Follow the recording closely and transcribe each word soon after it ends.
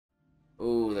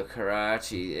Ooh, the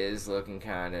Karachi is looking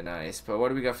kind of nice. But what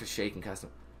do we got for shaking custom?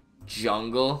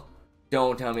 Jungle?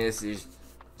 Don't tell me this is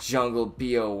Jungle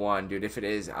BO1, dude. If it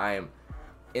is, I am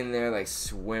in there like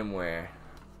swimwear.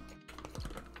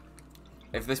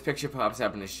 If this picture pops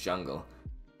up and it's jungle,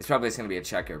 it's probably just going to be a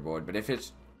checkerboard. But if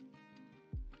it's...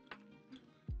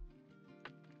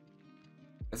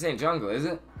 This ain't jungle, is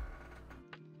it?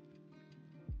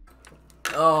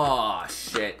 Oh,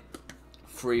 shit.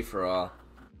 Free for all.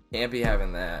 Can't be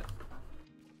having that.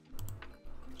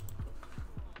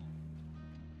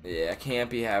 Yeah, can't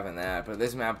be having that. But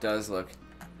this map does look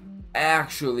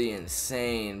actually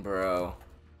insane, bro.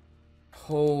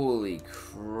 Holy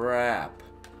crap.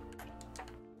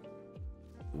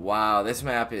 Wow, this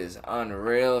map is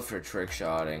unreal for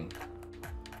trickshotting.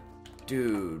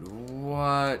 Dude,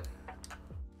 what?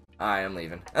 I am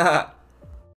leaving.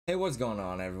 Hey, what's going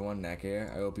on, everyone? Neck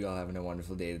here. I hope you all having a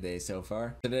wonderful day today so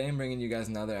far. Today I'm bringing you guys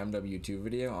another MW2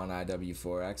 video on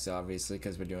IW4X, obviously,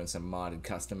 because we're doing some modded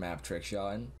custom map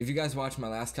trickshotting. If you guys watched my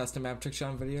last custom map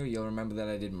trickshotting video, you'll remember that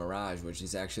I did Mirage, which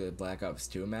is actually a Black Ops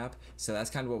 2 map, so that's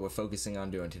kind of what we're focusing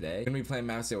on doing today. We're going to be playing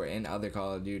maps that were in other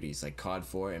Call of Duties, like CoD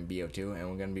 4 and BO2, and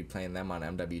we're going to be playing them on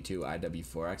MW2,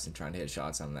 IW4X, and trying to hit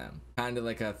shots on them. Kind of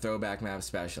like a throwback map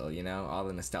special, you know, all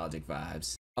the nostalgic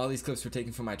vibes. All these clips were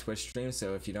taken from my Twitch stream,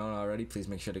 so if you don't already, please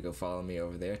make sure to go follow me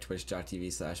over there,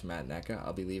 twitch.tv/mattnecka.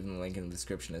 I'll be leaving the link in the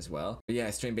description as well. But yeah,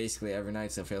 I stream basically every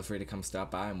night, so feel free to come stop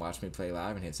by and watch me play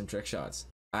live and hit some trick shots.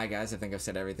 Alright guys, I think I've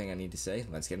said everything I need to say.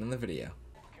 Let's get in the video.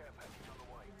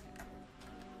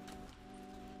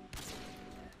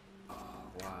 Oh,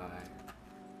 why?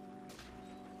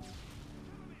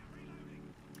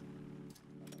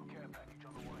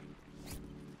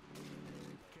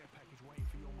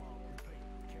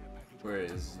 Where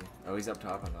is he? Oh, he's up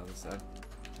top on the other side.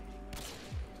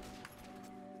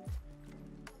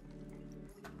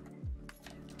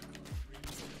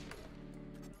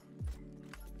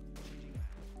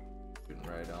 Shooting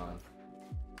right on.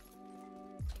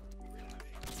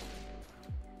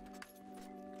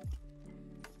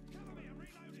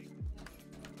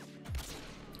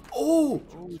 Oh!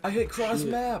 I hit cross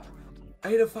map! I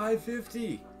hit a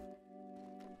 550!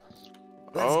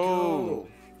 Let's go!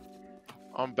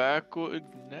 On Backwood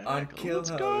Next. On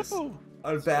Killcams.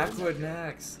 On Backwood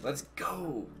Next. Let's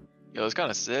go. Yo, it's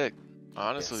kind of sick,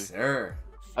 honestly. Yes, sir.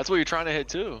 That's what you're trying to hit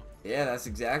too. Yeah, that's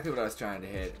exactly what I was trying to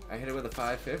hit. I hit it with a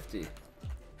 550.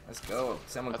 Let's go.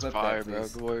 Someone That's clip fire, that,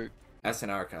 please. bro. Good work.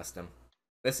 SNR custom.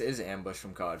 This is ambush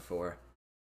from COD 4.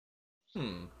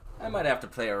 I might have to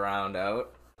play a round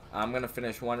out. I'm gonna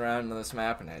finish one round of this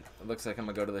map, and it looks like I'm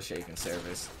gonna go to the shaking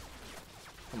service.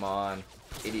 Come on,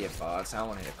 idiot bots. I don't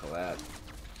want to hit a collab.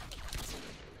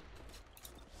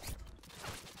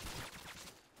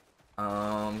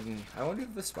 I wonder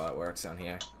if the spot works on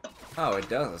here. Oh, it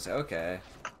does. Okay.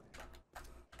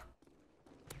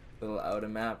 Little out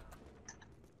of map.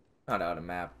 Not out of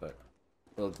map, but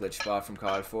little glitch spot from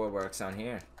COD 4 works on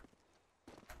here.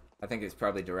 I think it's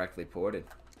probably directly ported.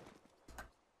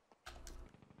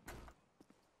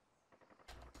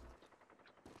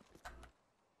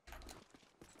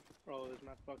 Bro, this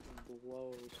map fucking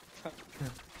blows.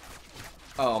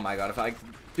 Oh my god, if I...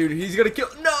 Dude, he's gonna kill...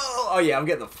 No! Oh yeah, I'm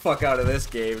getting the fuck out of this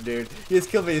game, dude. He just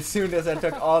killed me as soon as I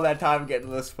took all that time getting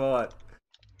to the spot.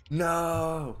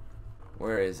 No!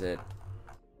 Where is it?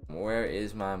 Where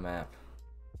is my map?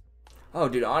 Oh,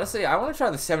 dude, honestly, I want to try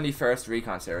the 71st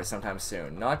Recon server sometime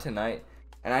soon. Not tonight.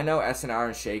 And I know SNR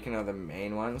and Shaken are the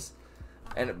main ones.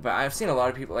 But I've seen a lot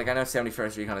of people... Like, I know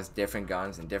 71st Recon has different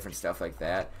guns and different stuff like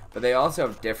that. But they also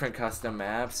have different custom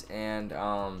maps and,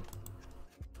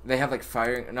 they have like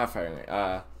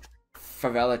Favela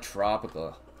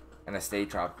Tropical and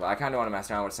Estate Tropical. I kind of want to mess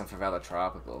around with some Favela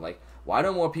Tropical. Like, why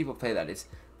don't more people play that? It's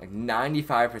like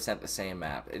 95% the same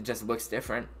map. It just looks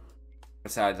different.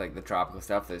 Besides like the tropical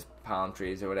stuff, there's palm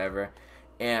trees or whatever.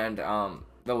 And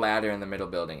the ladder in the middle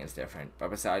building is different.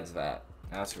 But besides that,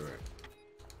 that's weird.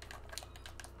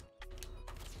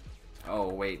 Oh,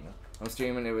 wait. I'm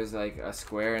streaming, it was like a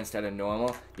square instead of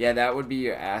normal. Yeah, that would be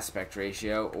your aspect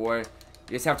ratio. Or...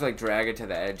 you just have to like drag it to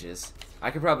the edges.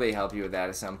 I could probably help you with that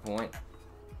at some point.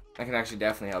 I can actually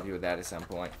definitely help you with that at some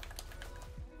point.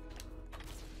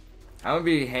 I'm gonna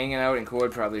be hanging out in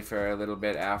CoD probably for a little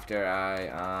bit after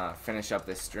I finish up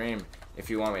this stream. If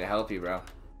you want me to help you, bro,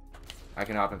 I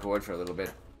can hop in CoD for a little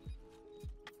bit.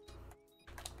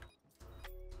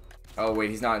 Oh wait,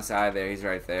 he's not inside there. He's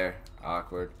right there.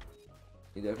 Awkward.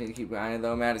 You definitely need to keep grinding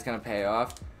though, Matt. It's gonna pay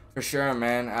off. For sure,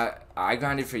 man. I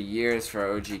grinded for years for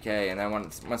OGK, and then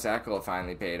once that goal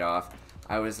finally paid off,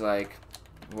 I was like,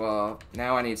 well,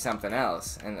 now I need something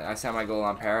else. And I set my goal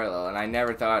on parallel, and I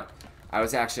never thought I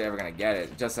was actually ever gonna get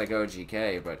it, just like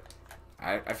OGK. But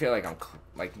I feel like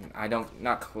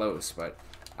not close, but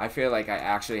I feel like I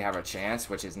actually have a chance,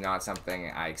 which is not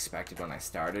something I expected when I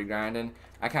started grinding.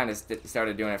 I kind of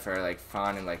started doing it for like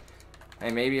fun and like,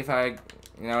 hey, maybe if I, you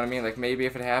know what I mean? Like maybe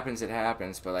if it happens, it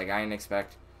happens. But like I didn't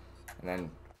expect, and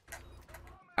then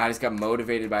I just got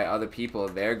motivated by other people,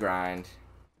 their grind,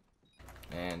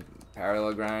 and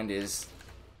parallel grind has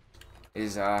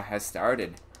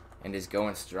started and is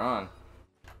going strong.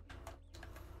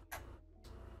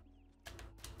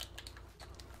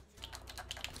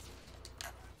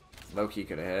 Low key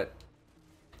could have hit,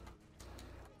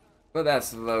 but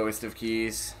that's the lowest of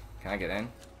keys. Can I get in?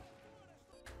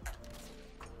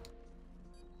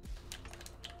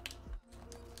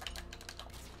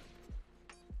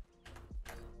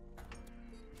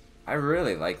 I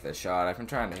really like this shot. I've been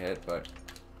trying to hit, but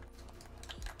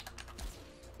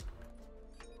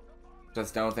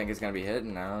just don't think it's gonna be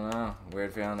hitting. I don't know.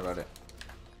 Weird feeling about it.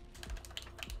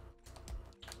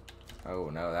 Oh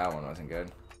no, that one wasn't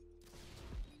good.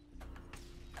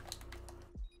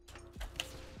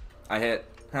 I hit.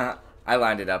 I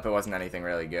lined it up. It wasn't anything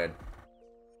really good.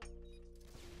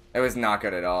 It was not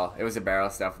good at all. It was a barrel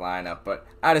stuff lineup, but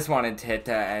I just wanted to hit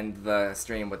to end the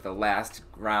stream with the last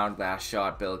round, last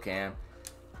shot build cam.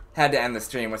 Had to end the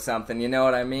stream with something, you know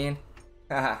what I mean?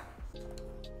 Haha.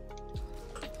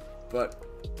 But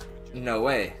no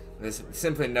way. There's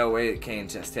simply no way Kane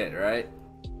just hit, right?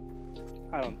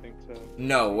 I don't think so.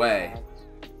 No way.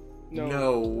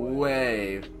 No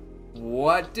way.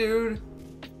 What, dude?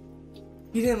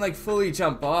 He didn't like fully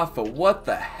jump off, but what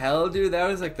the hell, dude? That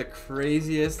was like the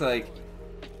craziest, like,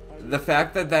 the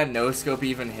fact that that no scope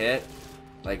even hit,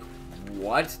 like,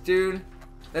 what, dude?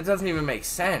 That doesn't even make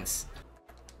sense.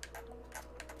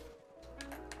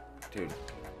 Dude,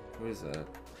 who is that?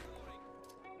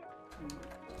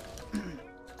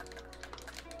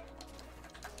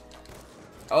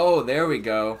 Oh, there we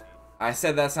go. I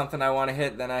said that's something I want to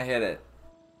hit, then I hit it.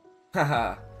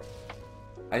 Haha.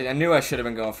 I knew I should have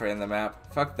been going for it in the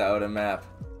map. Fuck the outer map.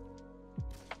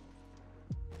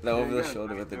 The over the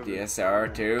shoulder with the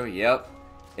DSR too. Yep.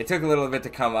 It took a little bit to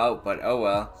come out, but oh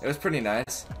well. It was pretty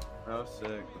nice. Oh,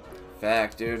 sick.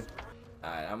 Fact, dude.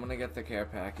 Alright, I'm gonna get the care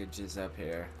packages up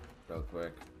here real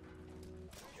quick.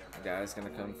 The guy's gonna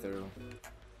come through.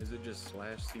 Is it just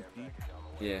 /CP?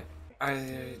 Yeah.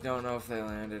 I don't know if they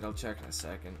landed. I'll check in a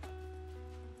second.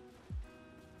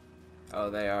 Oh,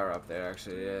 they are up there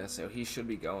actually, yeah, so he should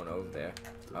be going over there.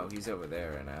 Oh, he's over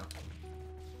there right now.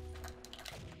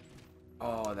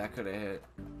 Oh, that could have hit.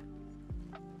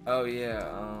 Oh yeah,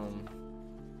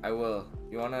 I will.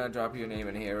 You wanna drop your name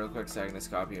in here real quick so I can just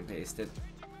copy and paste it?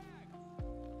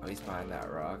 Oh, he's behind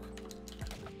that rock.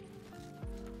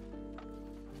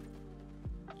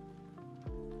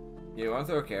 Yeah, you wanna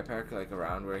throw a care pack like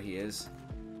around where he is?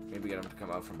 Maybe get him to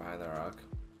come out from behind the rock.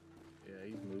 Yeah,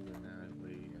 he's moving that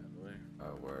way.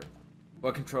 Oh, word.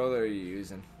 What controller are you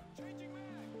using? Oh,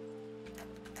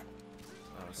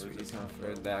 sweet. He's going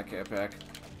for that care pack.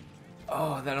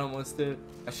 Oh, that almost did.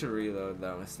 I should reload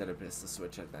though instead of pistol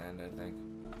switch at the end, I think.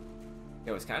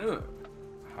 It was kind of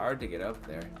hard to get up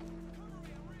there.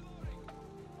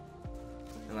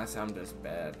 Unless I'm just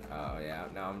bad. Oh, yeah.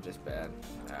 No, I'm just bad.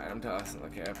 Alright, I'm tossing the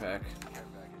care pack.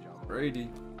 Brady.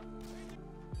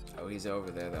 Oh, he's over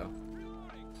there though.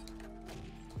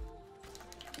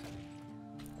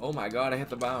 Oh my god, I hit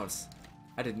the bounce.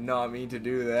 I did not mean to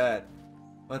do that.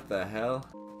 What the hell?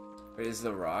 Wait, is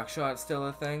the rock shot still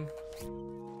a thing?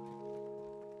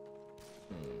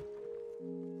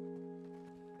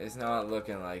 It's not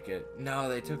looking like it. No,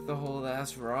 they took the whole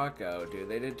last rock out, dude.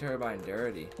 They did turbine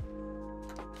dirty.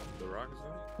 The rock is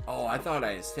on? Oh, I thought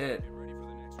I just hit.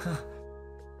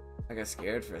 I got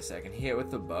scared for a second. He hit with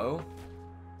the bow?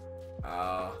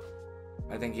 Oh.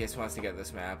 I think he just wants to get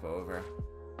this map over.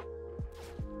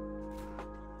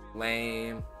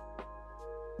 Lame.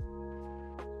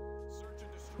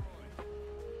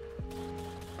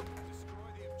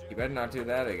 You better not do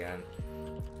that again.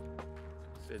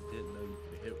 Said didn't know you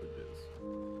could hit with this.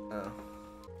 Oh.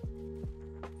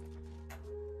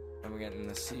 I'm getting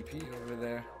the CP over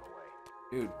there.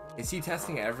 Dude, is he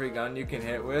testing every gun you can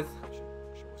hit with?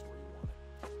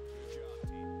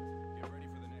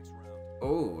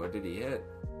 Oh, what did he hit?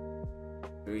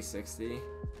 360?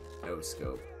 No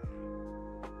scope.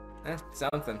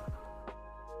 Something.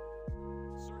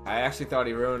 I actually thought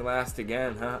he ruined last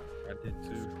again, huh? I did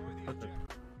too.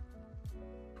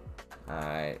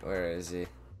 Alright, where is he?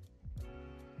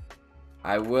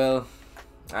 I will.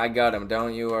 I got him.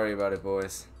 Don't you worry about it,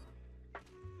 boys.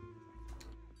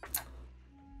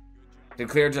 Did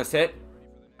clear just hit?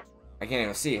 I can't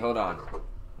even see. Hold on.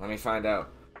 Let me find out.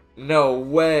 No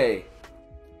way.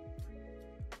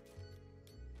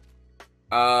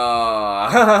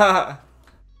 Oh.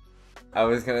 I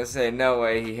was gonna say no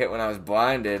way he hit when I was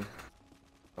blinded.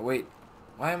 Oh, wait,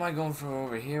 why am I going from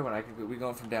over here when I could be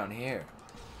going from down here?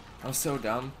 I'm so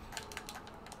dumb.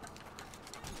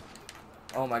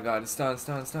 Oh my god, stun,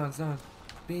 stun, stun, stun.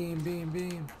 Beam, beam,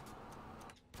 beam.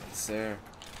 Yes, sir.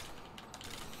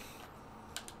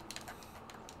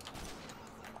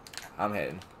 I'm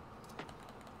hitting.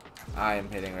 I am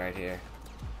hitting right here.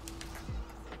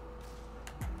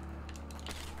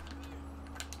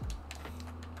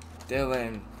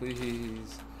 Dylan,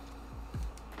 please.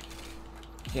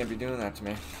 You can't be doing that to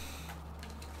me.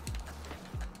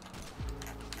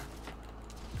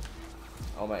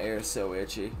 Oh, my ear is so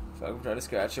itchy. If I can try to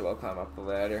scratch it while I climb up the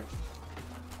ladder.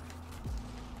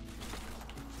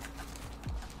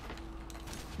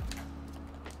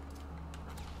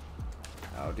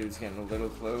 Oh, dude's getting a little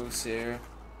close here.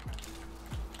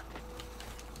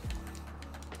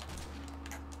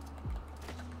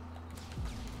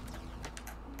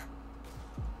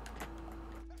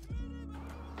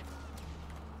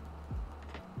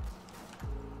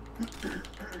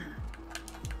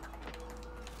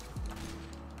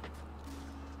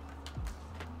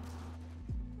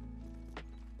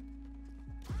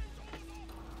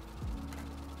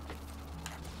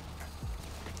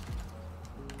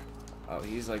 Oh,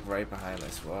 he's like right behind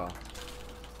this wall.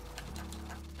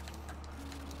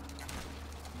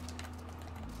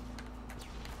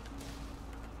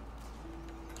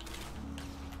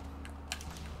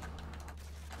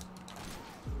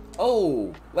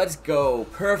 Oh, let's go.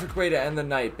 Perfect way to end the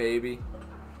night, baby.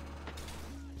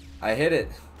 I hit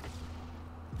it.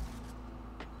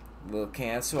 Little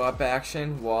can swap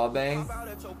action, wall bang.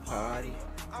 Party,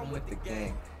 I'm with the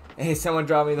gang. Hey, someone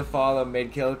dropped me the follow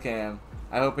mid kill cam.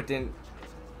 I hope it didn't.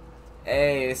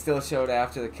 Hey, it still showed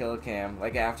after the kill cam,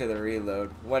 like after the reload.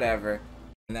 Whatever.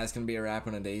 And that's going to be a wrap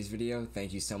on today's video.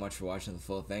 Thank you so much for watching the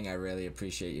full thing. I really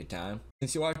appreciate your time.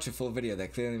 Since you watched a full video,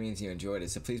 that clearly means you enjoyed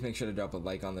it, so please make sure to drop a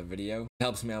like on the video. It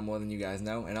helps me out more than you guys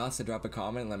know. And also drop a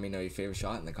comment and let me know your favorite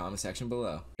shot in the comment section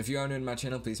below. If you are new to my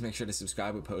channel, please make sure to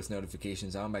subscribe with post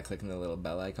notifications on by clicking the little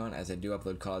bell icon, as I do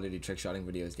upload Call of Duty trickshotting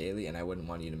videos daily, and I wouldn't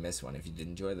want you to miss one if you did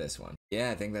enjoy this one. Yeah,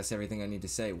 I think that's everything I need to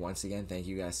say. Once again, thank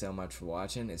you guys so much for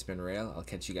watching. It's been real. I'll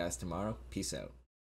catch you guys tomorrow. Peace out.